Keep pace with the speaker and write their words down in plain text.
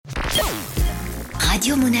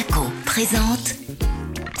Radio Monaco présente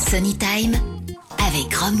Sunny Time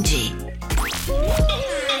avec Rom J.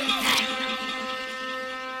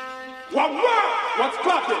 What's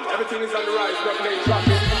poppin'? Everything is on the rise, nothing ain't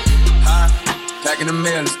dropping. Packing the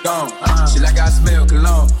mail, it's gone. She like I smell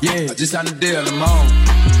cologne. Yeah, I just signed the deal, I'm on.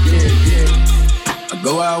 Yeah. I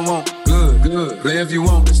go where I want, good. Play if you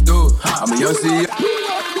want, let's do it. I'm a young CEO.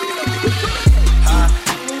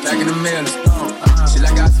 Packing the mail, it's gone. She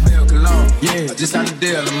like I smell cologne. Yeah, I just signed the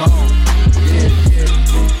deal, I'm on.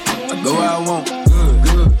 Yeah. I go where I want,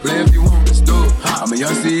 good. Play if you want, let's do it. I'm a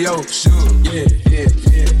young CEO, sure. Yeah.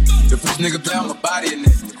 The first nigga play on my body in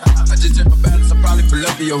it. I just check my balance, I probably pull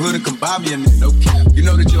up in your hood and come buy me a nigga. No cap. You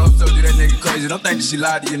know that your hoe told you that nigga crazy. Don't think that she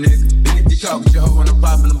lied to you, nigga. You talk with your hoe when I'm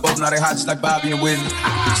popping them both. Now they hot just like Bobby and Whitney.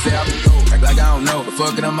 You say I been gold, act like I don't know. But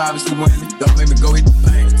fuck it, I'm obviously winning. Don't make me go hit the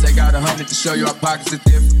bank. Take out 100 to show you our pockets are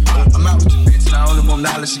different. I'm out with your bitch and I only want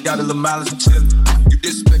knowledge. She got a little mileage, I'm chillin'. You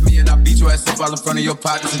disrespect me and I beat your ass up all in front of your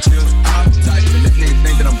partners and children. I'm the type of that nigga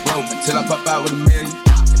think that I'm broke until I pop out with $1 million.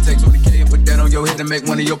 Take 20K and put that on your head and make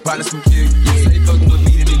one of your partners come kill you. Yeah, they fucking with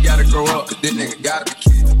me, then he gotta grow up. Cause this nigga gotta be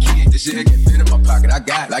kid. This shit ain't get fit in my pocket, I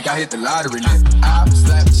got it. Like I hit the lottery, nigga. I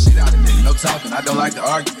slap the shit out of nigga, no talking, I don't like to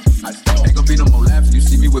argue. Ain't gon' be no more laughing, you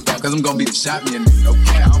see me whip out, cause I'm gon' be the shot me a nigga. No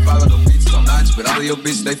cap, I don't follow no bitches, I'm not you, but all of your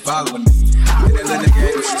bitches, they following me. And that little nigga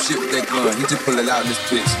ain't do some shit with that gun, he just pull it out in this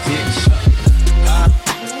bitch.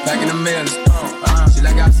 Back in the mail, it's gone. She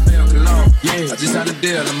like I smell cologne. Yeah, I just signed a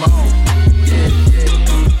deal, I'm on. Yeah.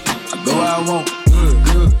 I go where I want,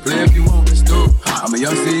 good. Play if you want, let's do it. I'm a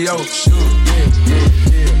young CEO, sure. Yeah.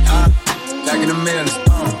 Back in the mail, it's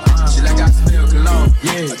gone. She like I smell cologne.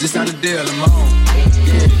 Yeah, I just signed a deal, I'm on.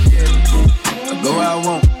 Yeah. I go where I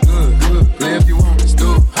want, good. Play if you want, let's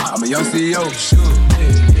do it. I'm a young CEO, sure.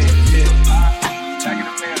 Yeah. Back in the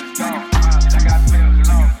mail, it's gone. She like I smell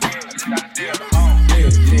cologne. Yeah, I just signed a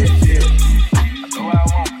deal, I'm on. Yeah. I go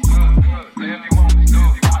where I want, good. Play if you want, let's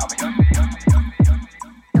do it. I'm a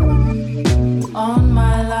young CEO. On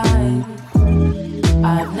my life,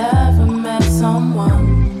 I've never met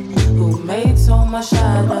someone who made so much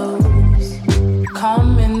shadows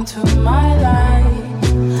come into my life.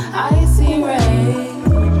 I see rain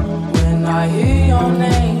when I hear your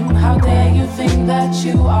name. How dare you think that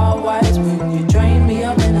you are wise when you drain me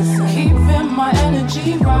of innocence? Keeping my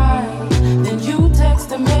energy right, then you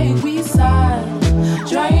text and make me sad,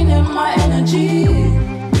 draining my energy.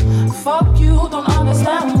 Fuck you, don't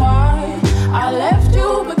understand why I left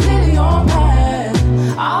you, but clearly you're mad.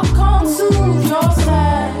 I can't soothe your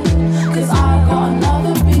sad, cause I got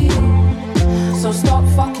another beat. So stop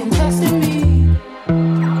fucking texting me.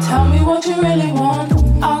 Tell me what you really want.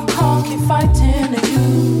 I can't keep fighting to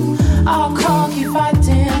you. I can't keep fighting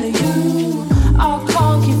to you. I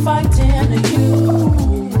can't keep fighting to you.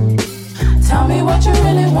 Tell me what you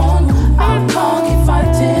really want. I can't keep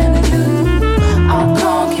fighting to you. I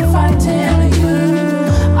can't keep fighting to you.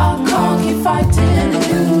 I can't keep fighting to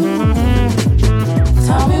you.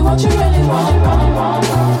 Tell me what you really want.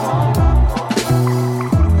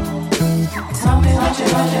 Tell me what you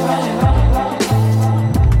really want.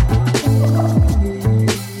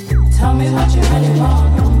 Tell me what you really want.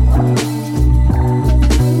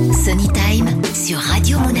 Sunny Time sur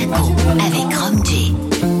Radio Monaco avec Rom J.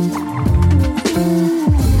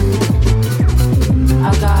 I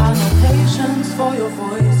got no patience for your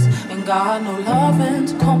voice, ain't got no loving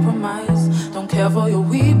to compromise. Don't care for your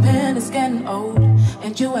weeping, it's getting old,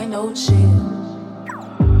 and you ain't no chill.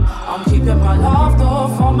 I'm keeping my laughter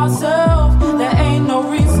for myself. There ain't no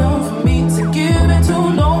reason for me to give it to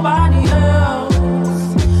nobody else.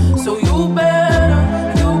 So you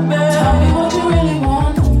better tell me what you really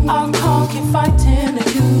want. I can't keep fighting to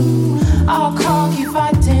you. I can't keep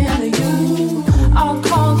fighting to you. I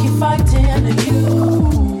can't keep fighting to you.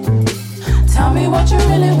 Tell me what you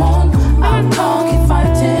really want. I can't keep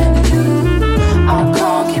fighting to you. I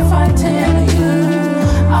can't keep fighting to you.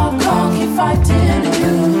 I can't keep fighting to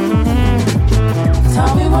you.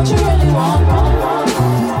 Tell me what you really want.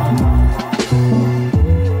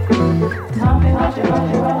 Tell me what you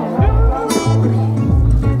really want.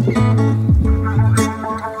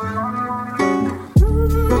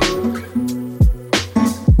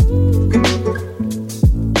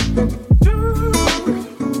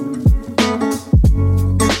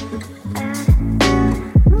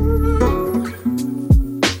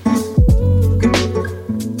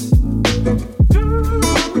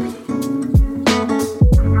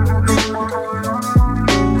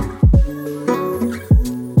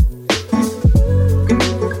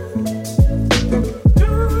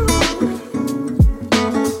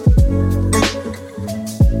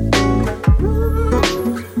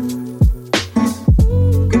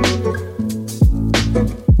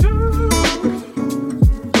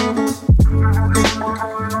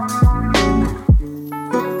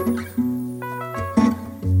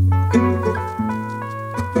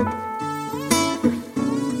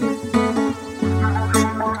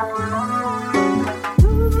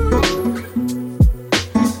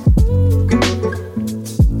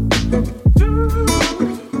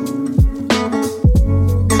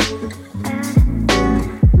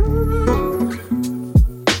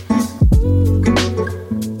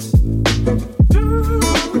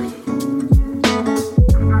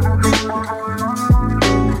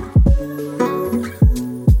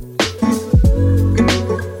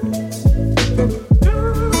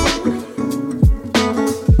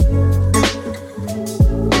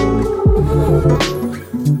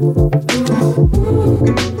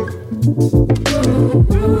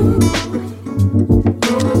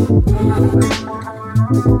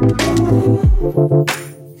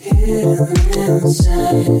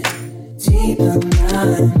 inside, deep in my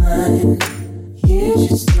mind. You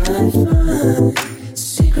just might find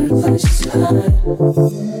secret places to hide.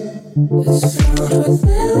 It's filled with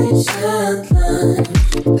lilies and limes,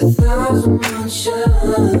 1,000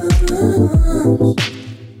 mansions.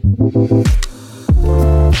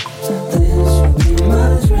 This will be my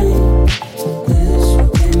dream. This will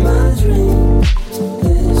be my dream.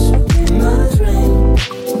 This will be my dream.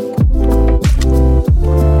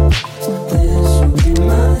 This will be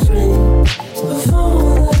my dream. Of all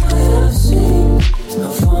that I have seen,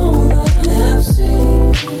 of all that I have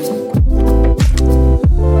seen.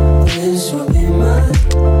 This will be my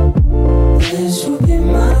dream. This will be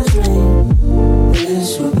my This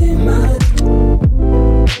will be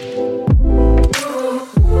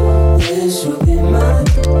my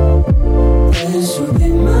This will be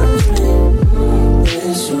my dream.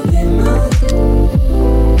 This will be my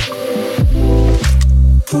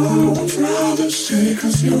I'd rather stay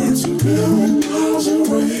 'cause you're 2,000,000 miles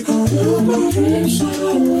away. Go to my dreams, so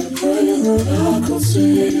I would pray that I could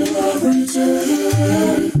see you every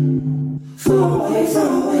day. Far away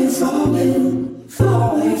from you, far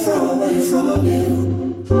away from you,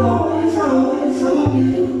 far away from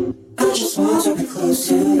you. I just want to be close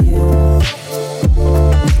to you.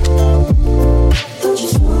 I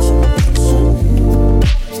just want to be close to you.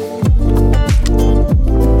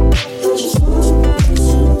 I just want to be close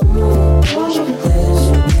to you. This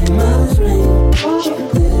will be my dream. This will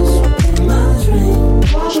be my dream.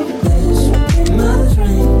 This will be my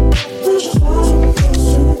dream. I just want to be close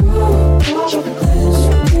to you. This will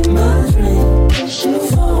be my dream.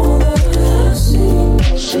 Of all that I have seen,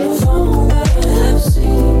 of all that I have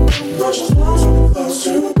seen. I just want to be close to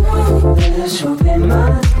you. This will be my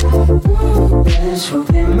This will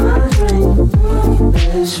be my dream.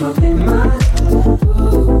 This will be my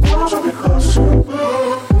want to be close to you.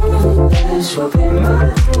 This will be my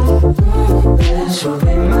This will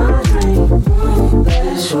be my dream.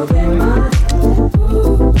 This will be my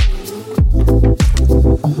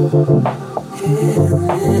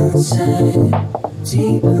inside,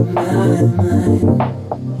 deep in my mind.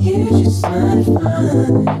 You just might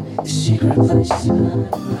find the secret place to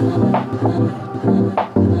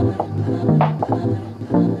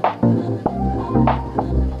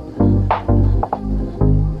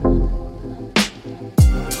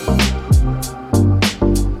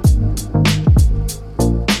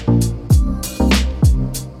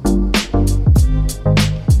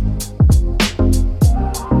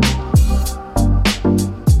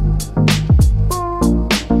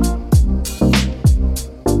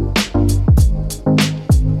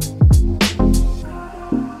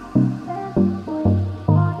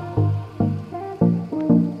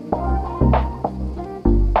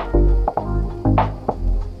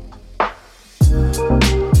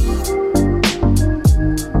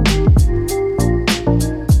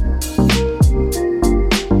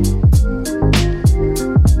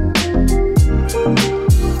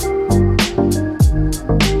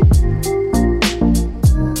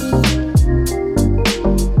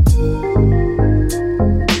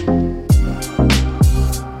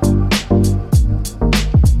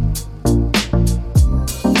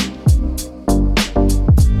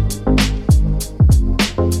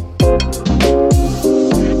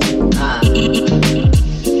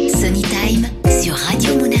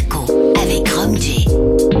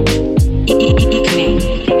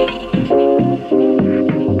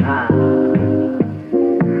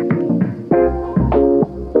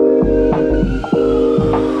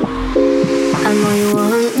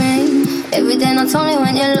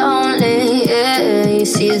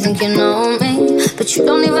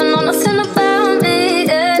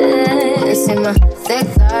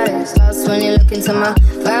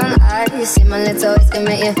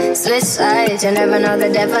you never know the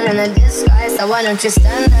devil in a disguise. So why don't you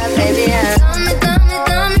stand up, baby? Yeah. Tell me, do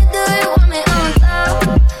you want me on top?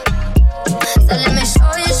 So let me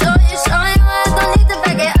show you, I don't need to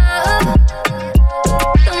back it up.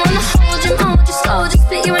 Don't wanna hold you slow, just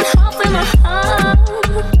split you in half with my heart.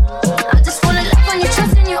 I just wanna love on you,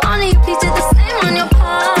 trust in you, honor you, please do the same on your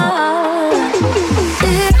part.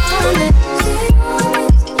 Be honest,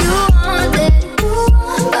 you want it,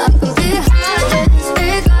 but I can be heartless,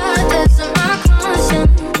 regardless of my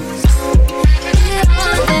conscience. Be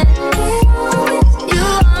honest, you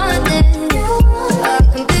want it, but I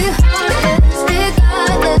can be heartless,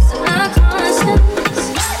 regardless of my conscience.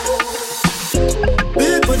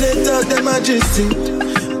 People they talk them majesty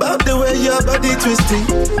about the way your body twisting,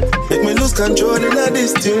 make me lose control in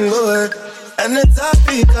this thing, boy. And it's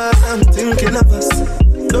happy cause I'm thinking of us.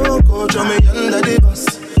 Don't go throw me under the bus.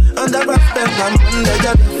 I'm under your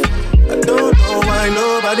love. I don't know why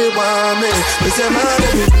nobody want me. They say my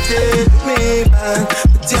baby today do me bad,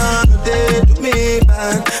 but you day do me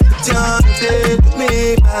bad, but you day do me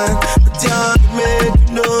bad, but you make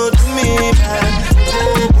you know do me bad, do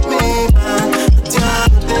me bad, but you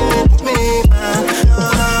day do me bad,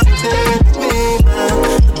 day do me bad,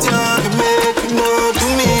 but you make you know do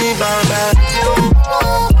me bad.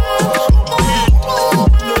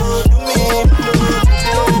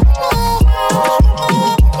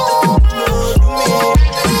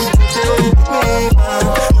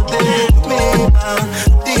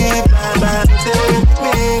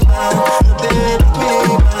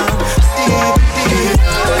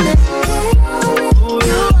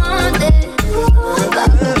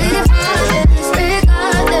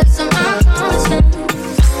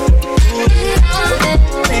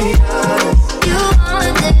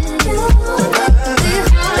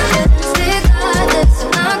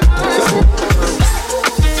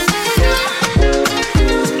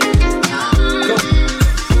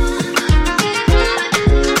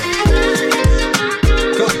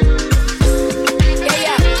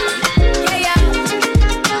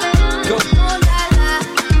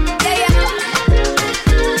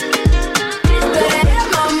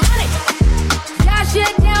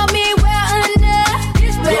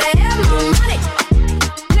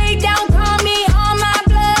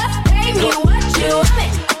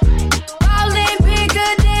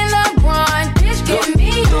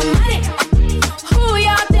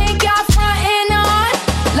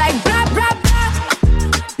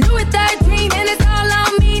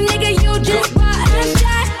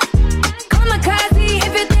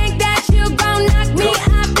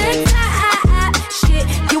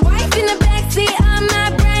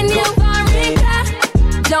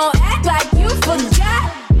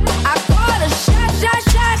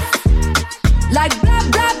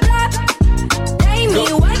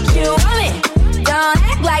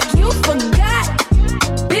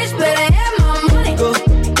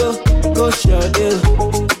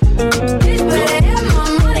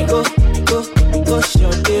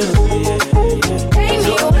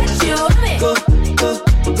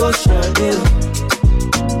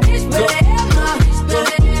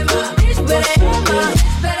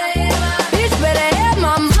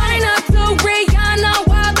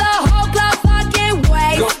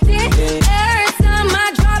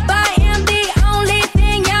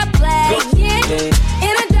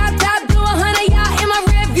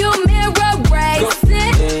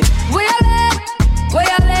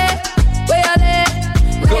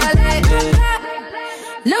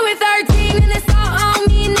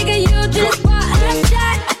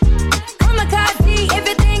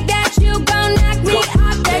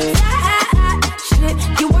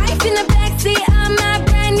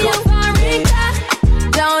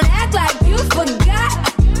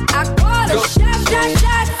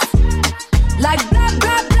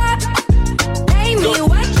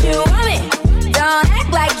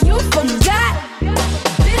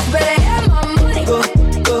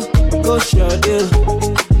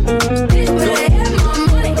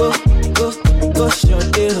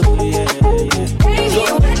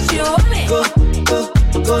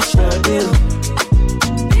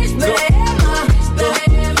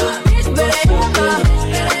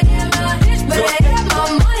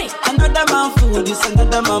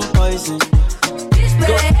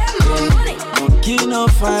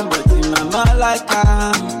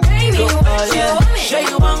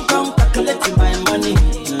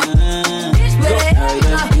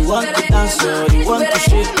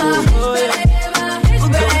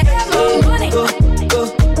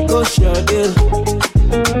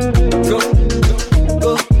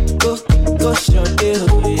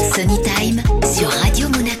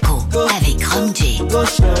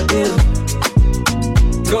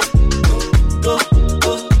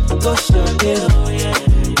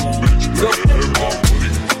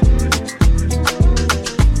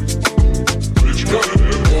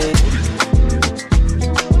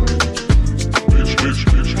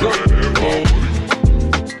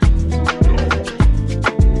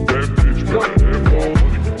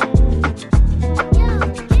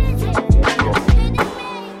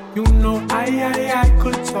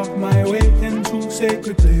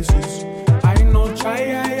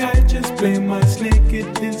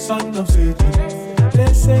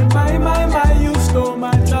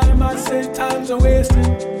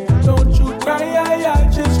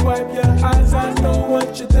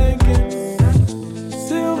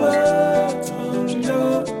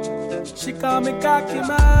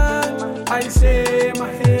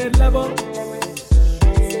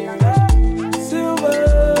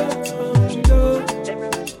 Silver tongue,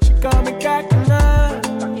 she call me cocky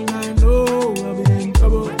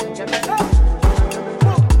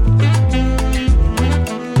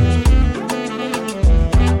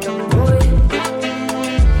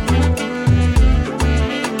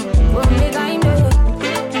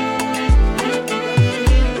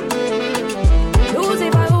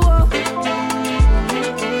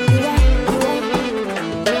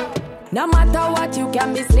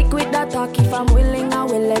can be slick with that talk. If I'm willing, I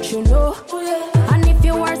will let you know. And if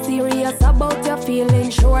you are serious about your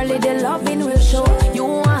feelings, surely the loving will show. You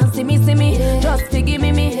want see me, just forgive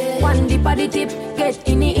me. One dip at the tip, get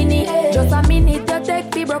inni. Just a minute to take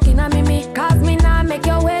the broken on me. Cause me nah make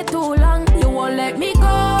your way too long. You won't let me go.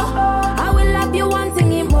 I will love you one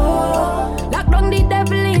thing more. Lock down the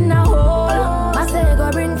devil in a hole. I say go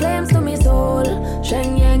bring flames to me soul.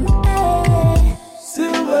 Shen Yang, hey.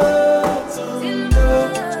 Silver,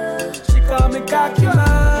 she call me cocky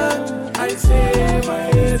man. I say my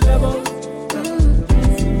head level.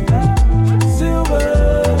 Silver,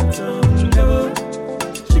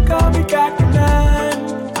 she call me cocky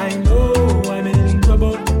man. I know I'm in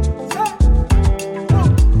trouble.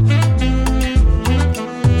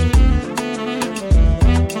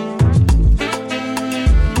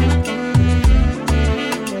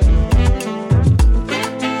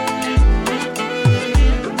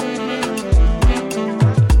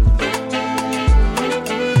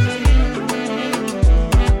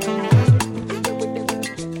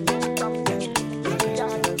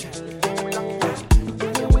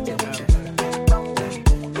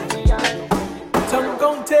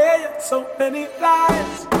 So many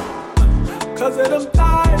lies, cause of them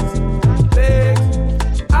thighs,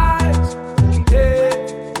 legs, eyes,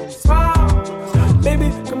 head, smile.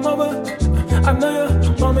 Baby, come over, I know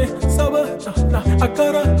you want me sober. I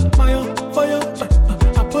got a mile for you,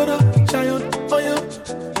 I put a giant on you.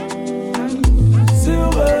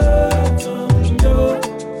 Silver tongue devil,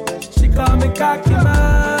 she call me cocky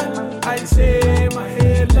man. I say my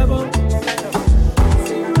head level.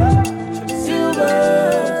 Silver.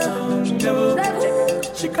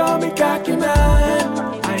 She call me cocky man.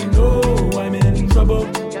 I know I'm in trouble.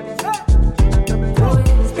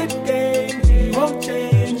 Spit game, he won't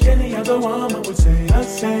change. Any other woman would say the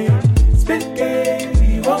same. Spit game,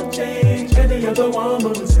 he won't change. Any other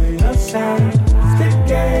woman would say the same. Spit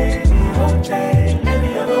game, he won't change.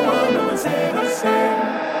 Any other woman would say the same.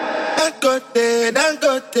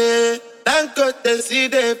 Dangote, see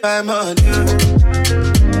they buy money.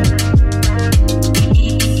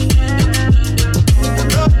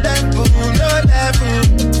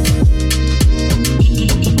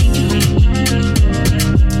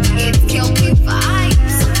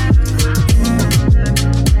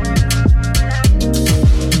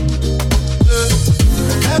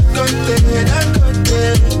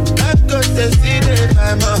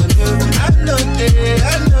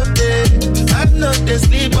 I know they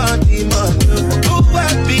sleep on the money. Who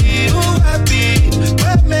happy?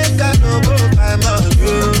 What make I no go by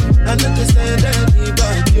money? I know they send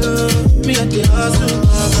anybody. Me at the hustle,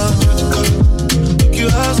 make you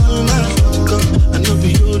hustle, my fucker. I know be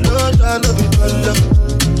your lord, I know be color.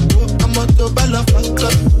 I'm on the ball fuck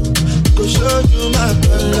up. Go show you my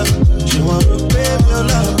color. She want to pay me a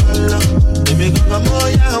lot. Baby, come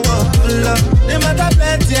on, yeah, I want color. They matter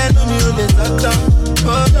plenty, I know me on the top.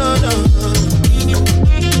 Oh no.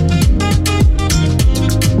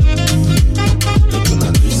 Looking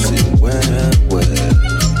at listen well.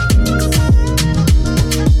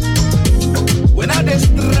 When I dey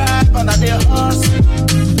strive and I dey hustle,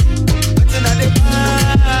 wetin I dey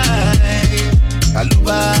buy,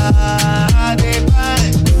 Kaluba I dey buy.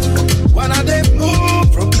 When I dey move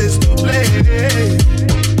from place to place,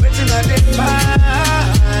 wetin I dey buy,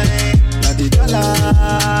 na the dollar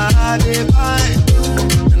I dey buy.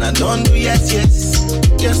 And I don't do yes.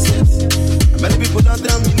 Many people don't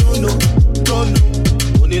tell me no.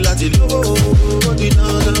 Only like it low, no.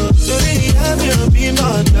 Sorry, I'm your be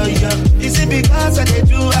more loyal. Is it because I did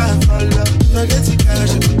do I follow? I get the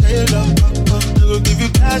cash, I can tell you love. I will give you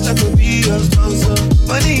cash, I will be your sponsor.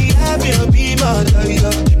 Money, I'm your be more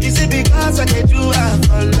loyal. Is it because I did do I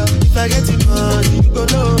follow? If I get the money, you go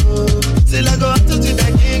low. Still I go up to the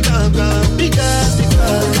kingdom come. Because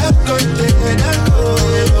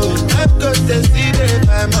I'm good to see them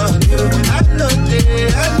by money.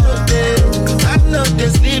 I know they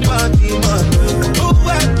sleep on the money. Who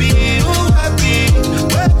happy?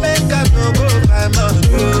 What make I no go by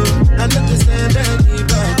money?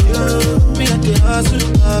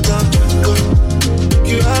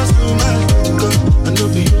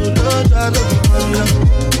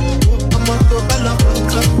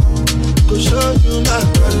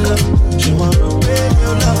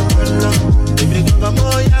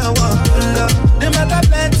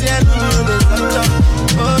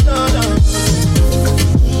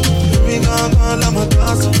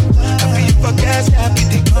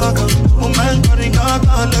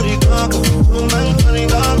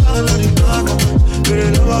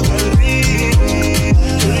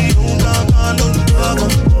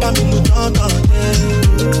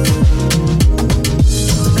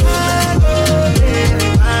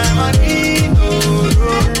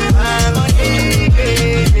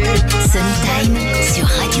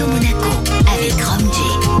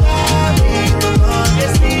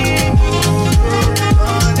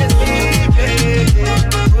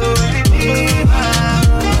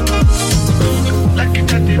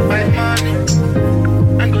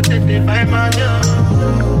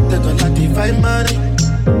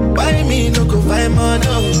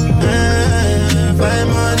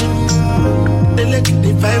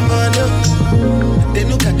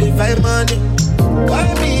 buy money?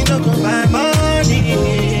 Why me no go buy money?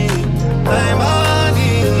 Buy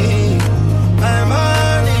money, buy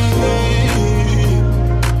money.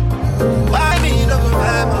 Why me no go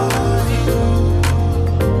buy money?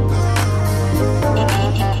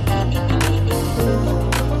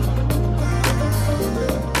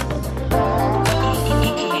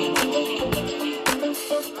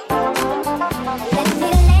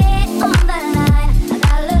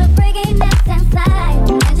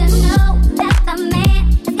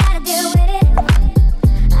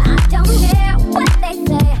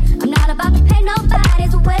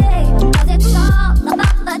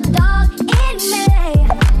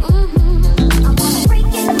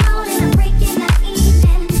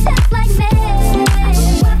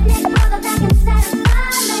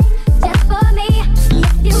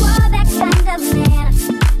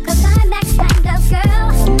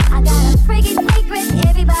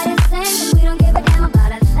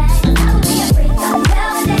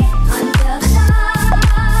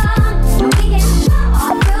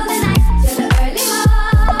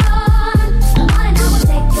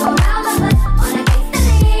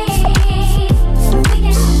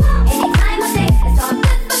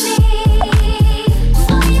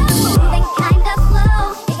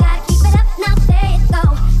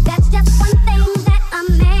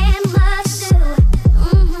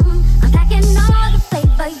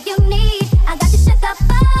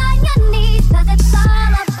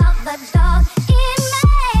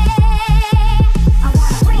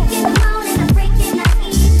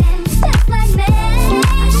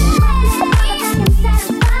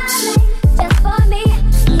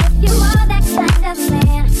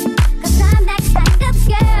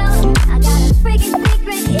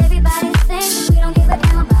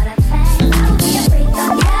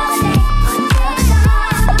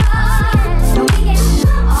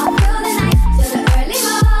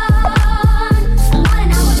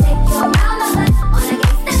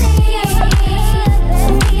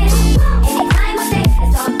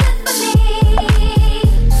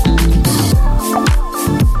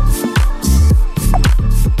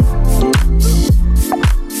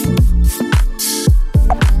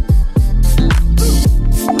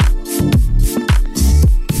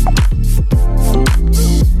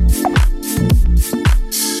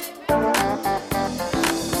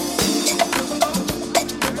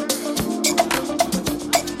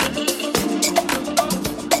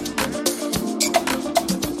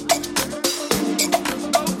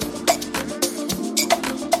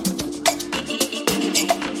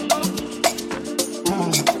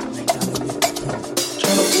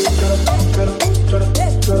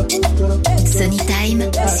 Sunny Time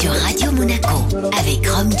sur Radio Monaco avec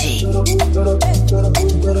Rom J.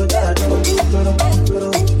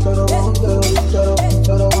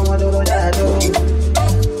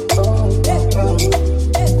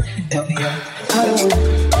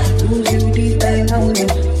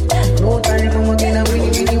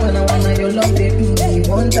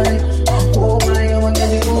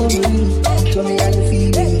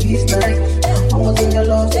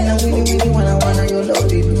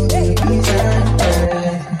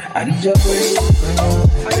 I need your grace,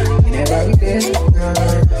 never regret.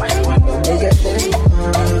 Don't forget this,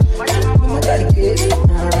 my daddy kiss.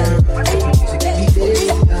 Sweet days,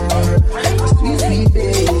 sweet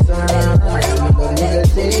days. Don't forget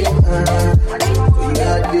this, you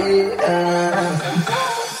got this.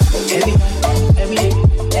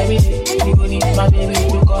 Every day, you gon' need my baby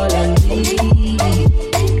to call and be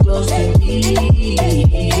close to me.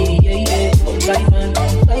 Yeah, like man,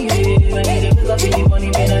 like you. When you make up in the money,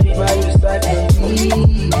 man, I buy you start to me.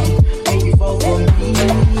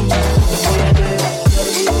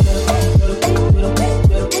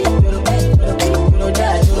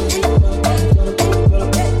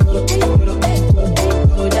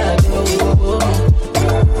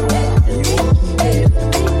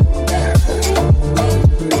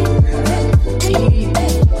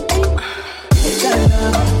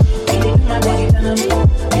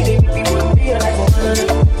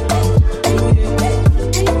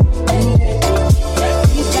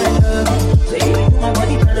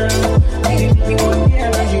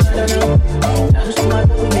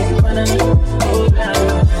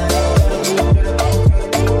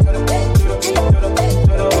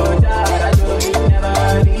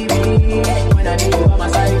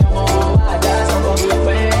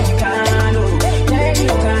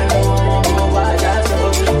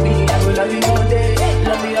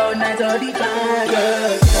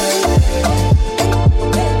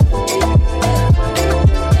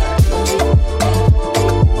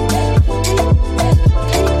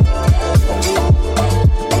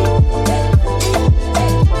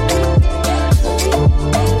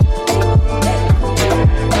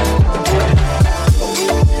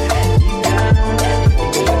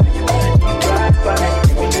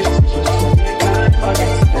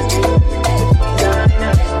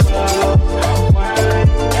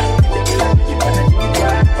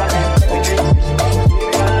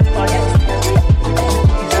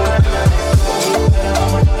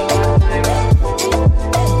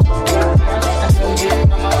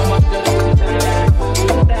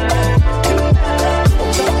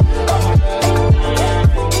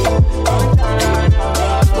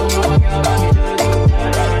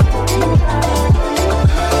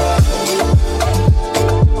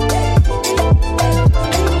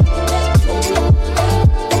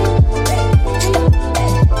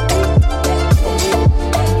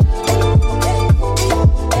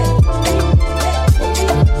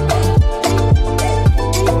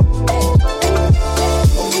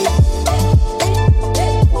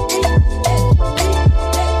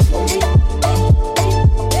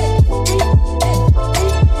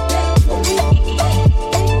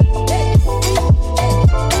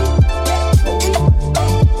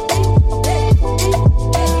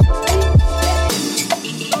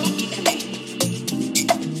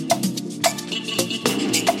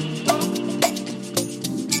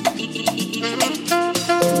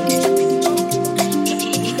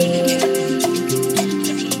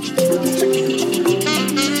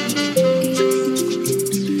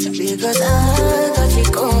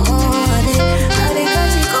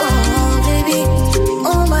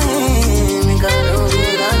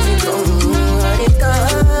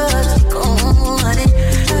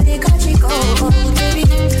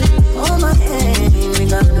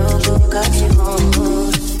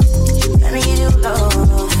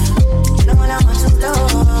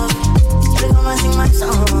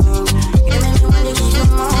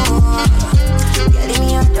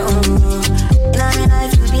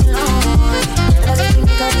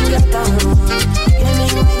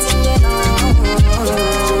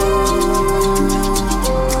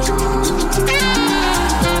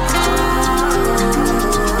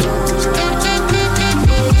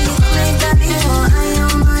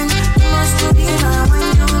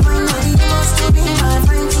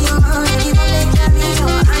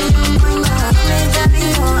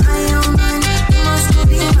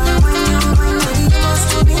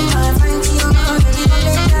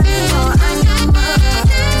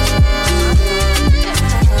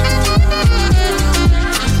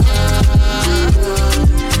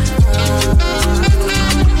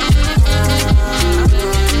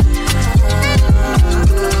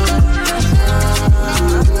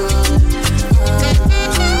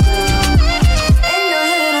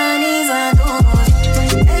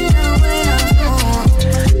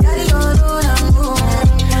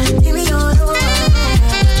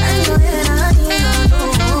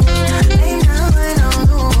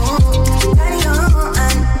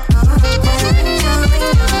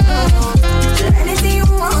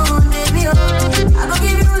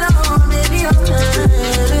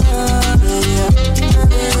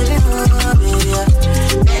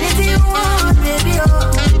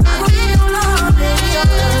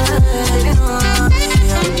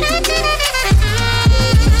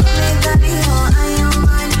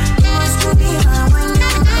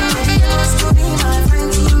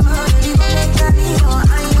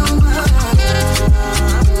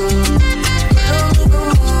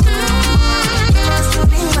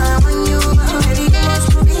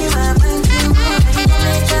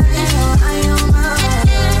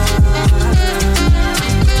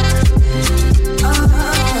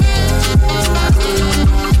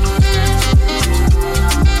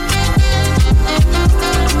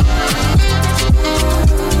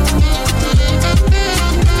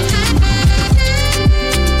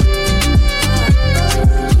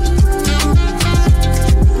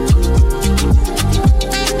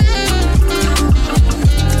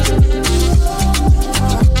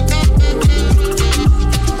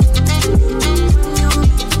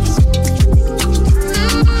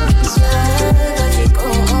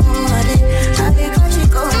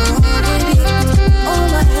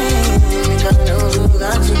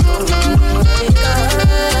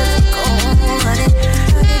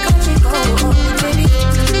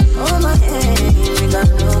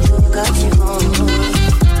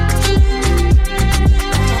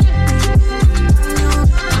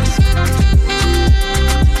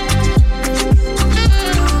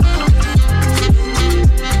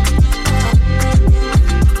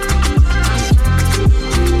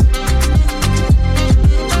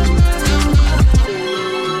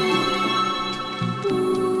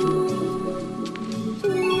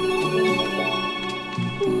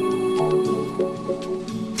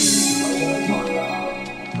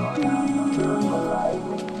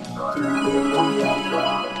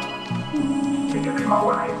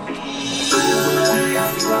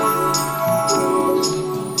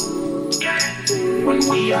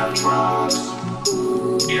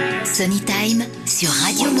 Sunny Time sur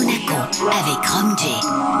Radio Monaco avec Rom J.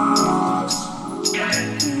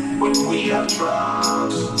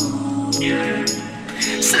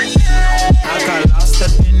 I got lost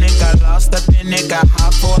up in it, got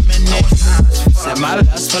hot for a minute. Said my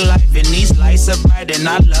lust for life and these lights are bright and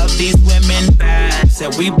I love these women bad.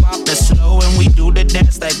 Said we bop the slow and we do the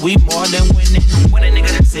dance like we more than winning.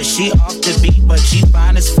 Said she off the beat but she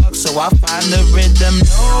fine as fuck, so I find the rhythm.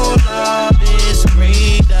 No love is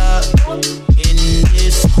greater in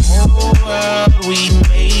this whole world we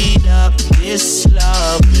made up. This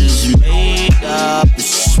love is made up,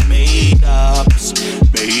 it's made up, it's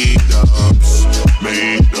made up,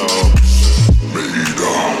 made up, made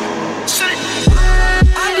up.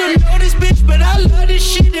 I didn't know this bitch, but I love this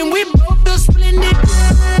shit, and we both feel splendid.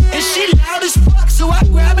 And she loud as fuck, so I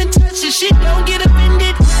grab and touch it. She don't get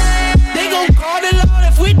offended. They gon' call the Lord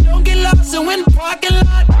if we don't get lost and win parking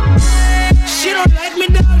lot. She don't like me,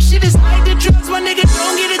 dog. She just like the drugs. My nigga,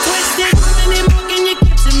 don't get it twisted. How many more can you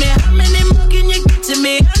get to me? How many more can you get to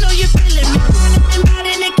me? I know you feeling me. Running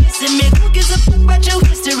out and kissing me. Who gives a fuck about your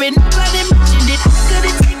history? Nobody mentioned it. I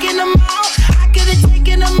could've taken them all. I could've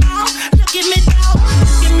taken them all. Look at me now.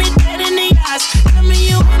 Look at me dead in the eyes. Tell me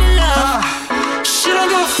you in love. She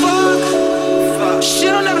don't give a fuck. She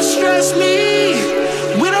don't ever stress me.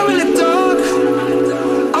 We don't really talk.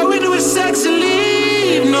 All we do is sex and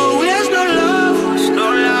leave. No, there's no love.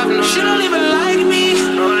 No. She don't even like me.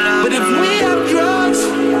 But if we have drugs,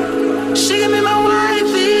 she give me my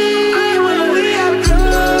wifey. When we have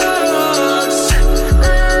drugs.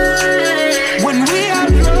 When we have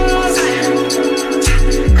drugs.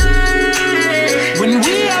 When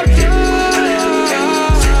we have drugs.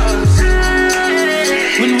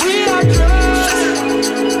 When we have drugs.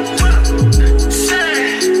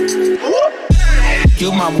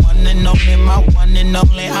 You my one and only, my one and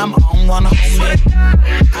only. I'm on one homie.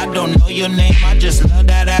 I don't know your name, I just love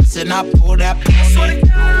that ass and I pull that pony.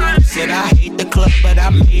 Said I hate the club, but I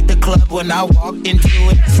made the club when I walked into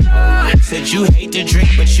it. Said you hate to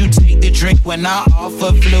drink, but you take the drink when I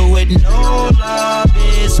offer fluid. No love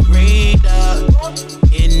is greater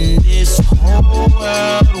in this whole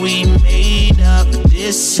world we made up.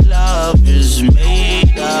 This love is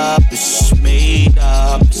made up, it's made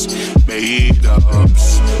up, it's made up,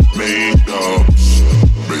 it's made up, it's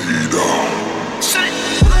made up.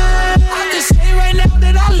 I can say right now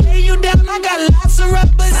that I lay you down, I got lots of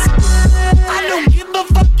rubbers. I don't give a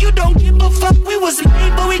fuck, you don't give a fuck. We was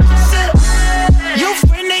made but we just said your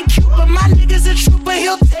friend ain't cute but my nigga's a trooper,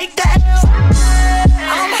 he'll take the L.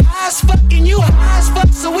 I'm high as fuck and you high as fuck,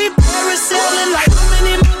 so we parasailing like how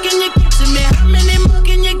many more can you get to me? How many more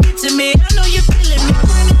can you get to me? I know you feeling me,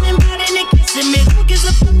 running about and kissing me. Who gives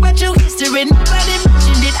a fuck about your history? Nobody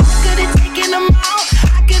mentioned it. I could've taken them all,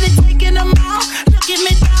 I could've taken them all. Look at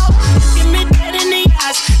me now, look at me dead in the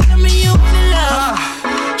eyes. Tell me you in love.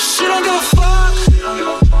 She don't give a fuck.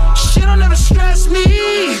 She don't ever stress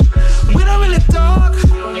me. We don't really talk.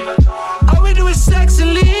 All we do is sex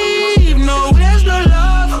and leave. No, there's no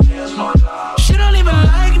love. She don't even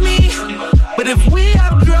like me. But if we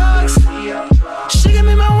have drugs, she give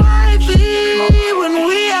me my wifey. When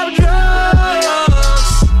we have drugs.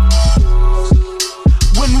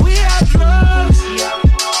 When we have drugs.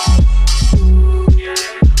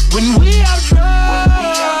 When we have drugs.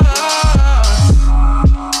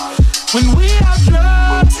 When we have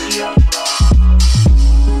drugs.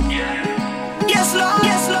 Yes, Lord,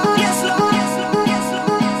 yes, Lord, yes, Lord, yes, Lord, yes,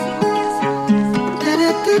 Lord. Da da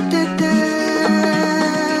da da da.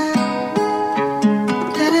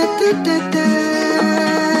 Da da da da da.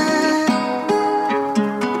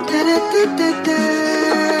 Da da da da da.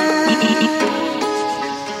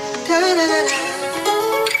 Da da da da.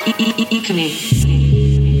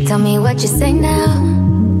 Tell me what you say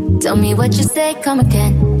now. Tell me what you say, come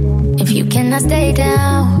again. If you cannot stay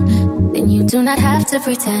down, then you do not have to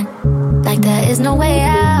pretend like there is no way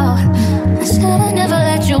out. I should've never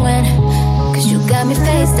let you in, 'cause you got me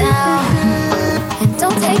face down. And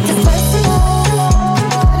don't take this personal.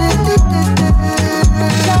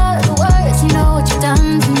 All the words, you know what you've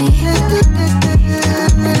done to me.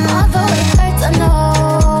 And although it hurts, I know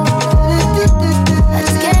I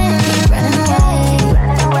just can't keep running away.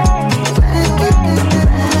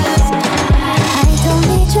 I don't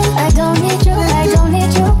need you, I don't need you, I don't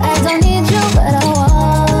need you, I don't need you, but I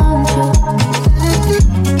want you.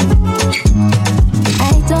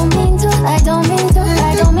 I don't mean to, I don't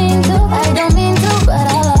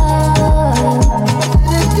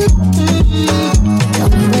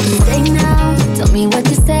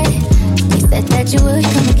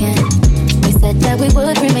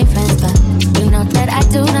I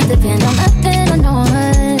do not depend on nothing or no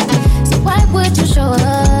one. So why would you show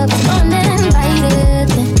up uninvited?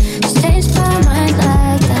 Just change my mind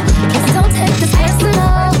like that. Please don't take this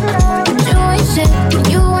personal. You ain't shit,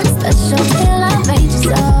 you weren't special till I made you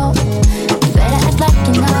so. You better act like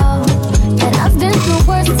you know that I've been through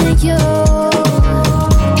worse to you.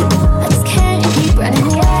 I just can't keep running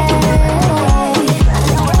away.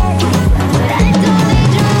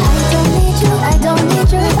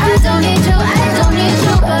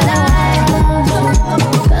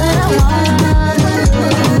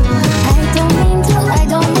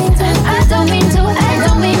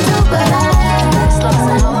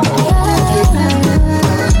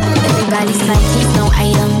 Everybody's like he's no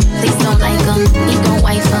item, please don't like him. He gon'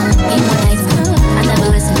 wife him, he more nice him. I never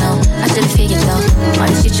listen though, I should've figured though. All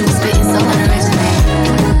the shit you was spitting so unoriginal,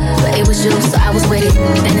 but it was you, so I was with it.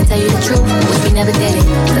 Then to tell you the truth, wish we never did it,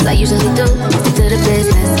 cause I usually do stick to the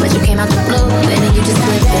business, but you came out the blue, and then you just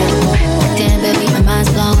flipped it. Damn baby, my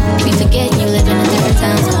mind's blown. We forget you live in a different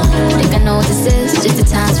time zone. Think I know what this is, just the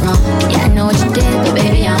time's wrong. Yeah, I know what you did, but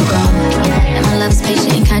baby I'm grown, and my love is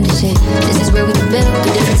patient and kind of shit. This is where we can build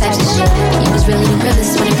through different types of shit. You was really the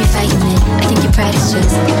realest, wouldn't be fighting it. I think your pride is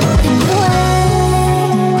just in the way.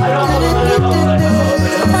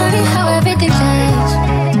 Funny how everything changed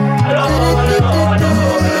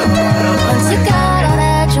once you got all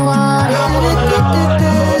that you wanted.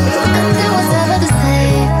 Nothing was ever the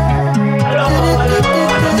same.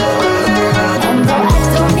 And though I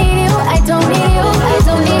don't need you, I don't need you, I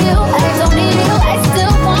don't need you, I don't need you, I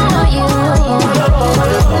still want you.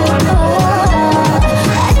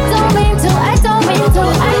 I don't mean to, I don't mean to,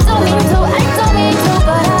 I don't mean to, I don't mean to,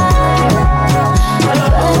 but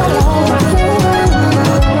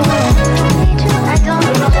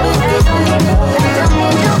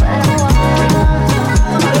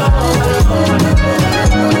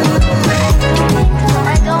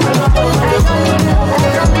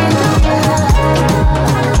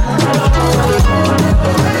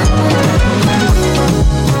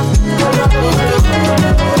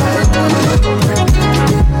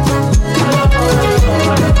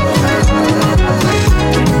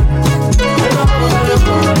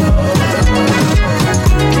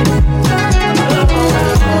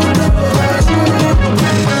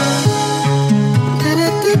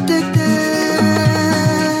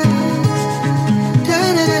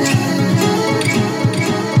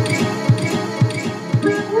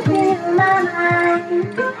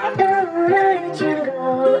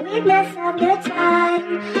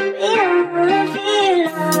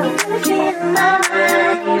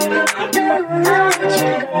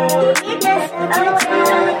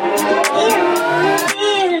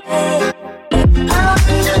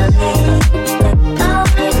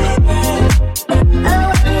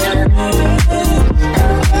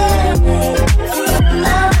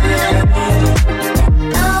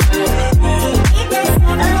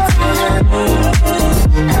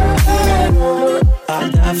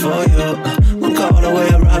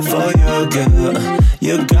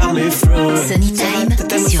Sunny Time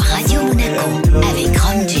sur Radio Monaco avec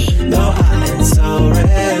Ron G. No, I'm so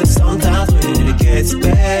red. Sometimes we need to get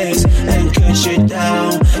space and cut you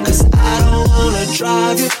down. Cause I don't wanna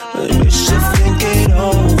drive you, but we should think it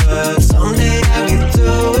over. Someday I can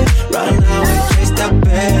do it. Right now we chase the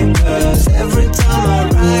papers. Every time I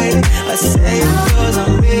write it, I say it cause I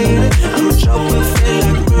mean it. I'm a joke but feel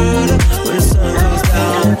like murder when the sun goes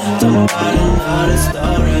down. Don't write another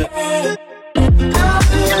story.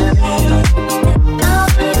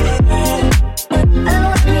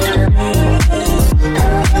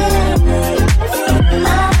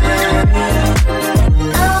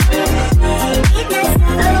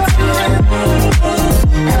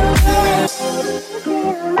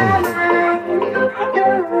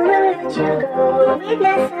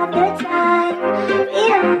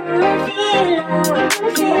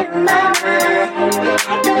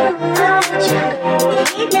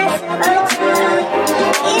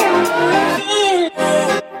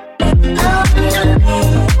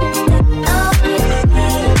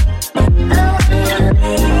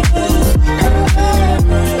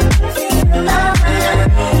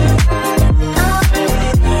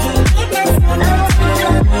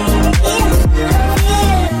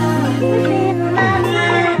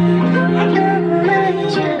 I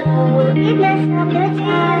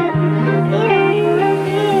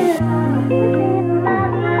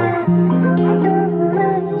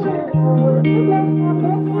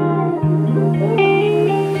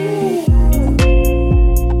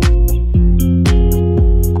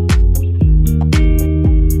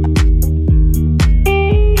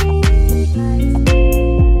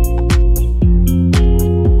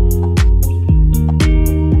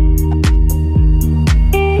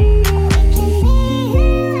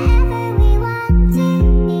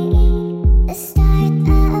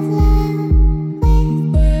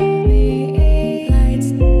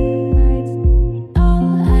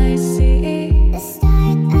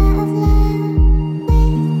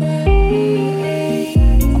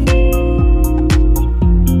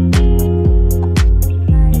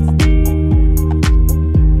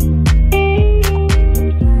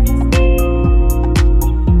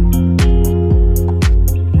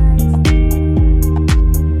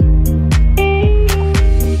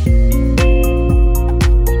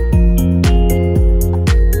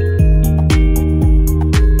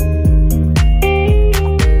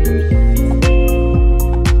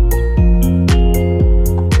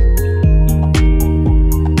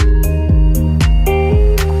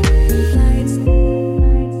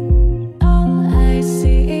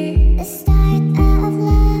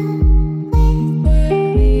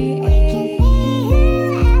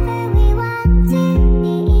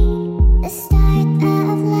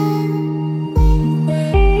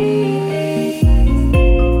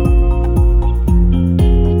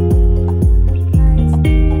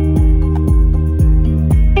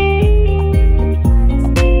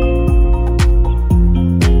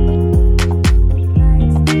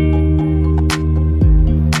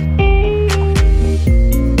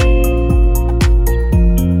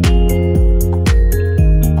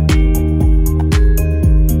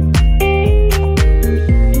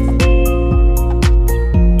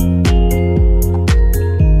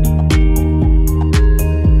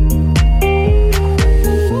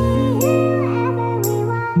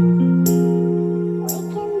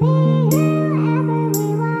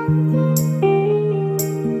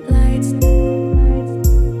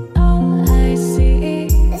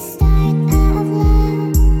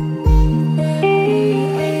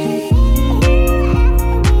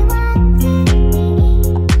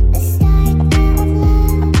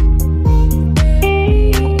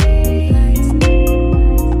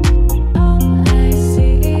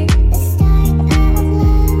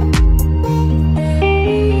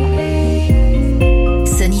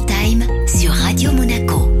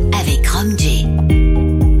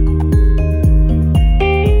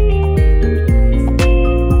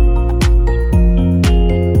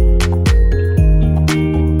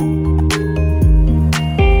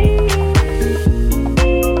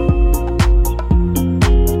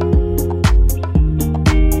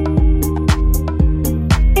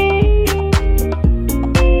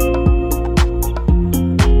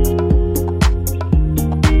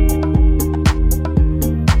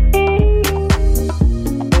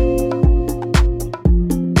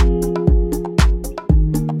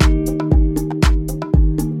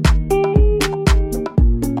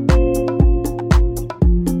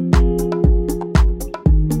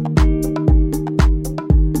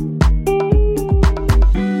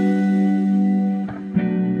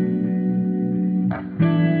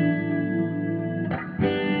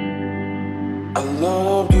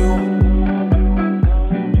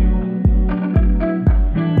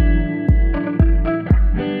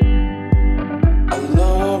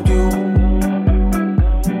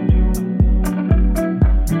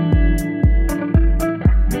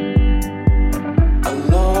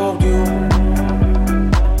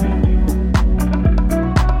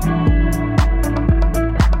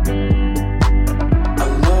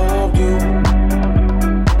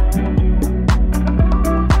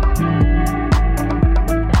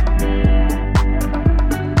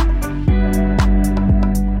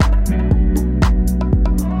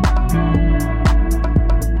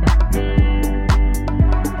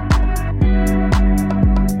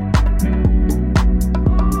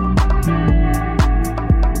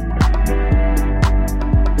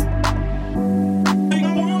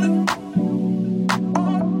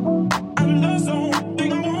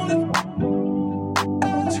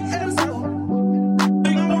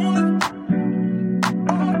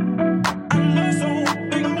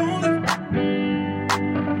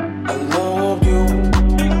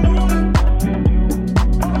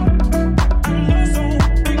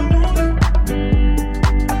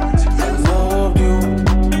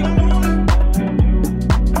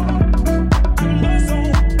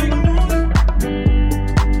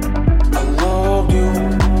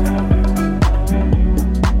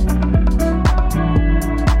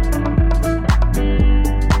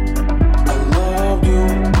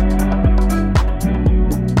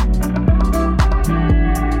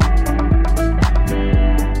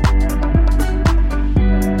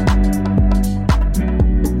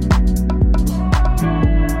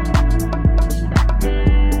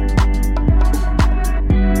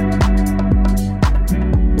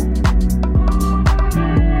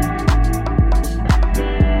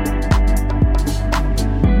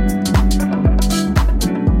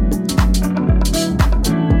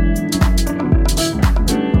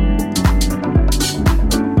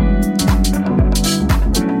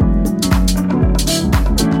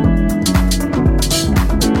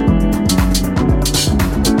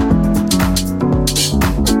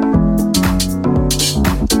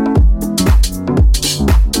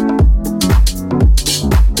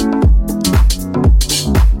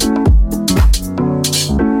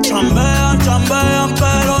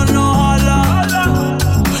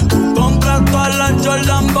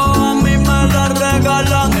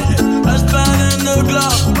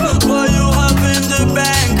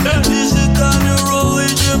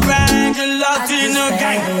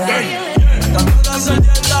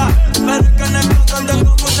tienes grasa,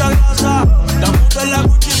 tengo mucha grasa. Te puse la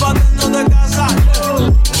Gucci pa' dentro de casa.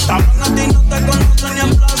 Cabrón, a ti no te conocen ni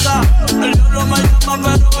en plaza. El diablo me llama,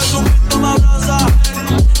 pero Jesucristo me abraza.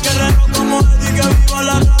 Guerrero como Eddie, que viva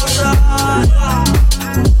la raza.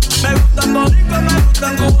 Me gustan boricua, me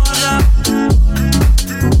gustan cubana.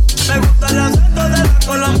 Me gusta el acento de la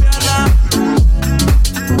colombiana.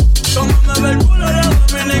 Como me ve el culo la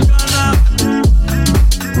dominicana.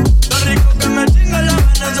 Lo rico que me chinga la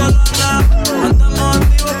venezolana. Andamos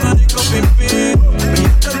activos, perico, pipí.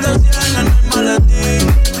 Billetes de 100 en el maletín.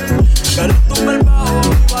 Que eres tu perbajo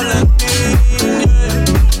y Valentín, yeah.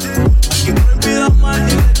 Aquí prohibida mal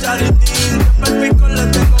y de charitín. Que perpico le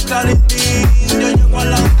tengo claritín. Yo llego a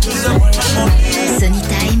la y se vuelve a morir. Sunny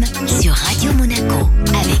Time sur Radio Monaco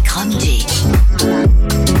avec Rom J.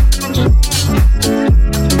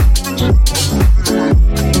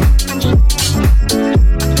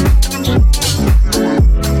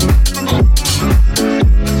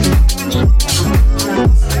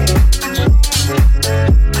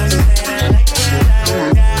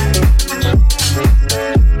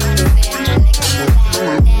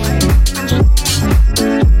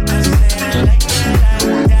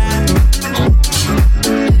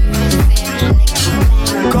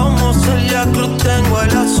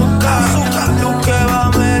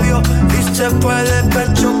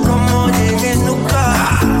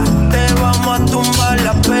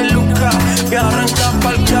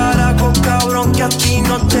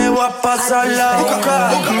 Pasar la boca,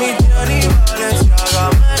 mi tía y Valenciaga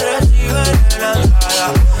me reciben en la entrada.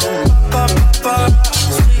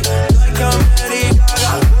 Sí, like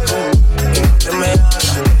americana. Y no te me hagas,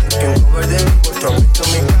 que un cover de mi cuerpo visto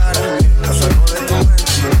mi cara. No salgo de tu mente,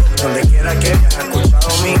 donde quiera que me haya escuchado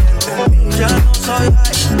mi gente. Ya no soy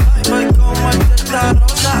high, soy como el testa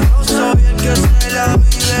rosa. No soy el que se la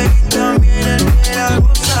vive y también el que la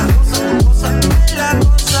goza. Cosa es la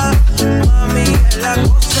cosa, mami es la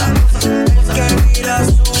cosa. El que mira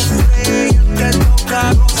sufre y el que toca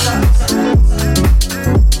goza.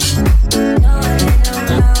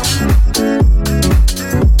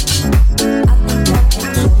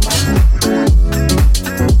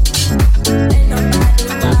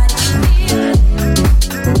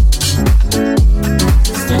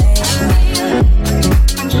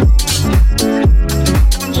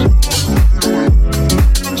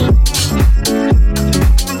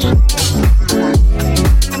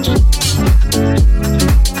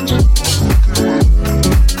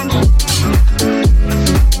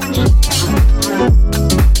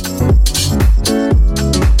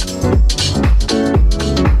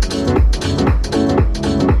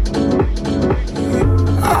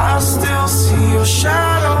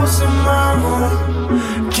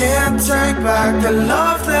 Better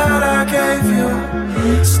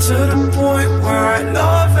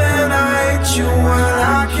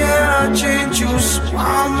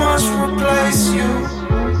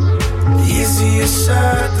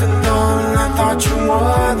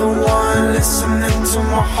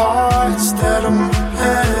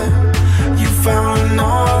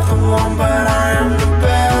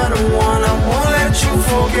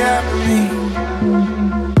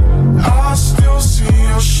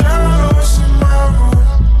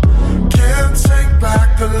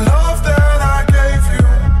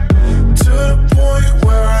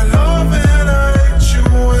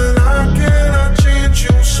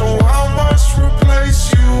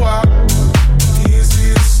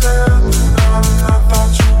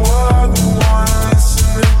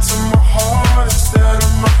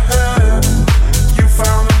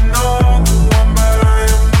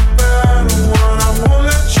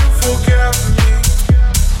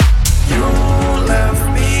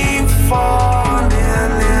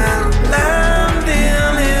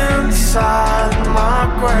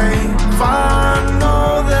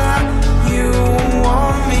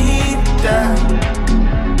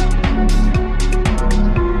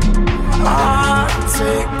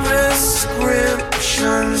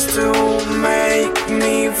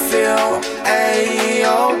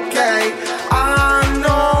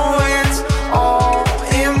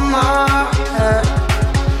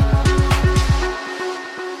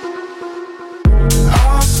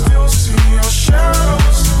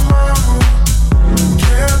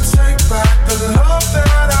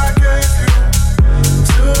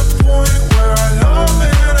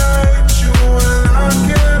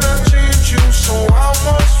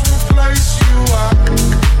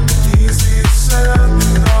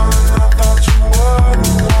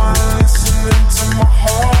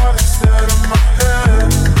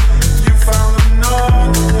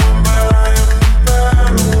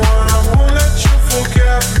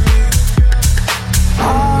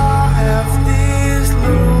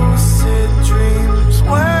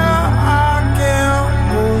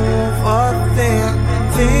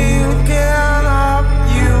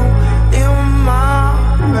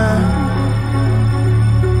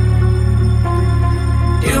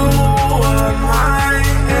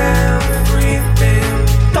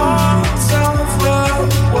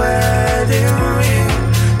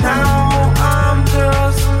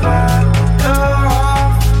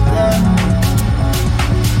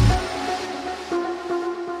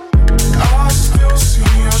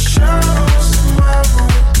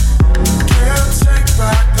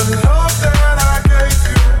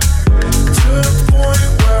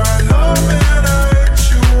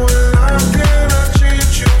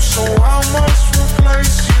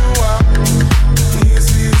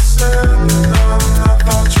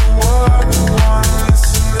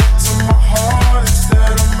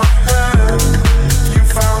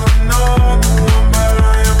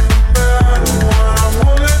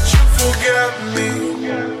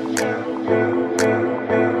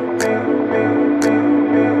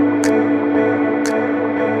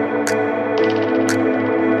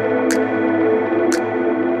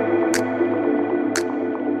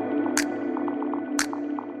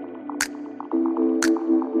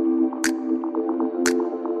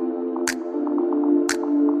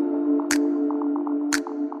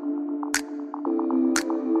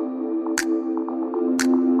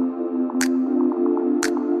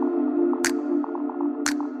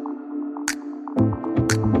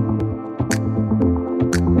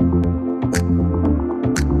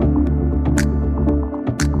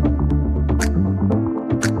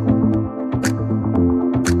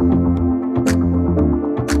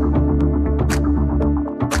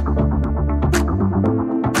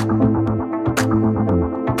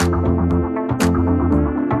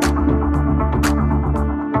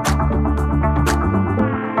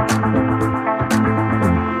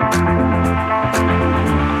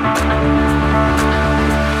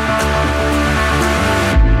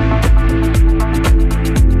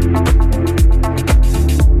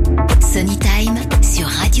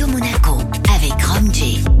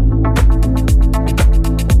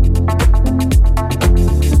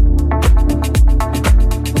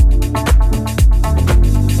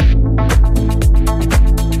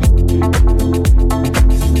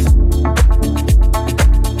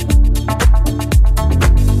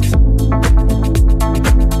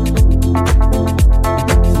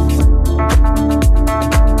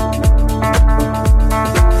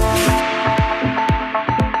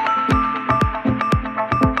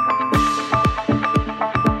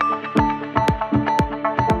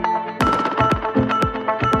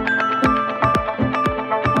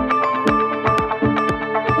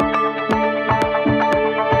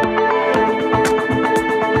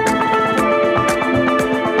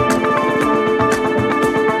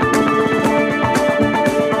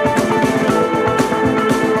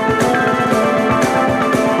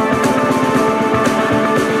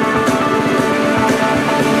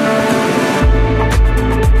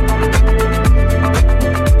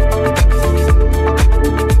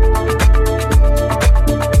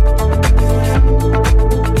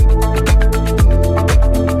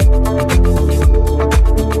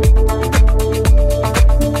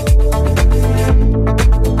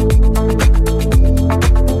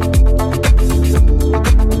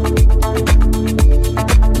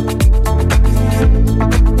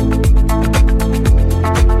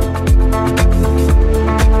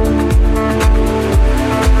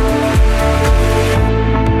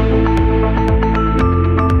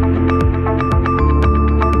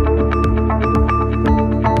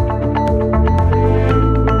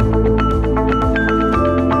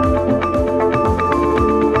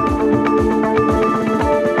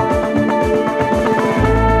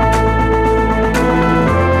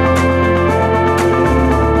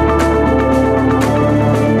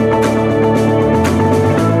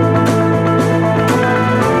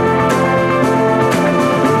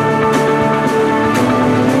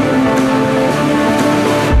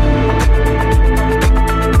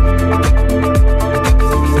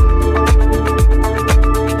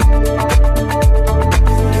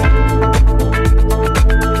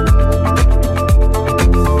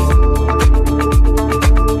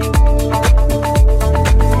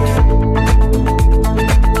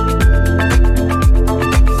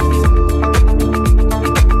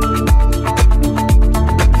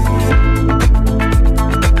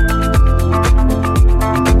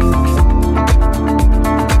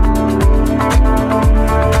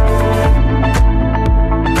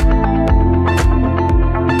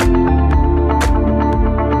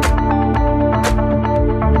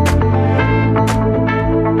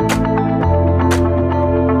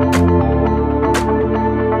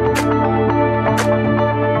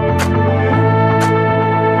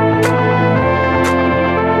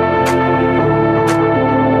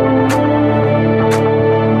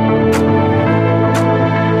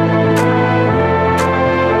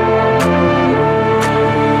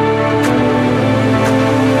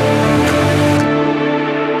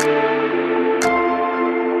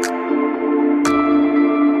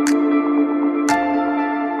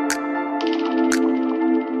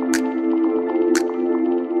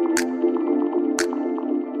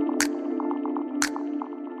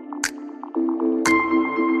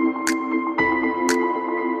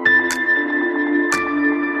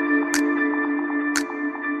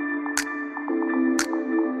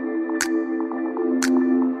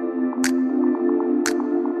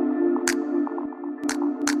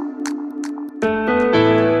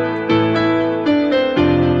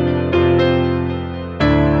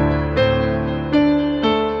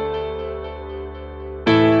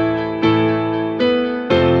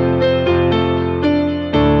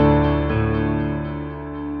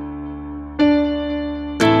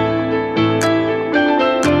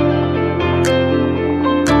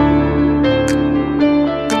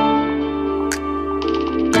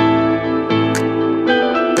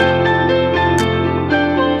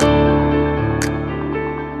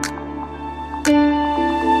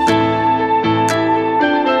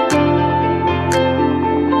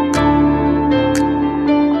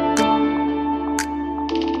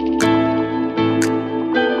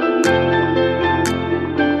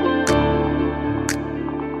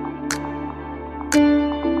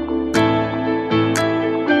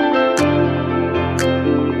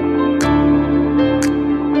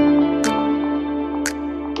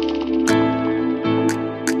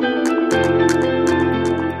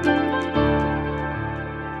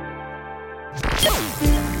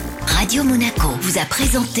Radio Monaco vous a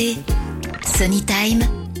présenté Sonny Time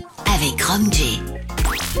avec Rom J.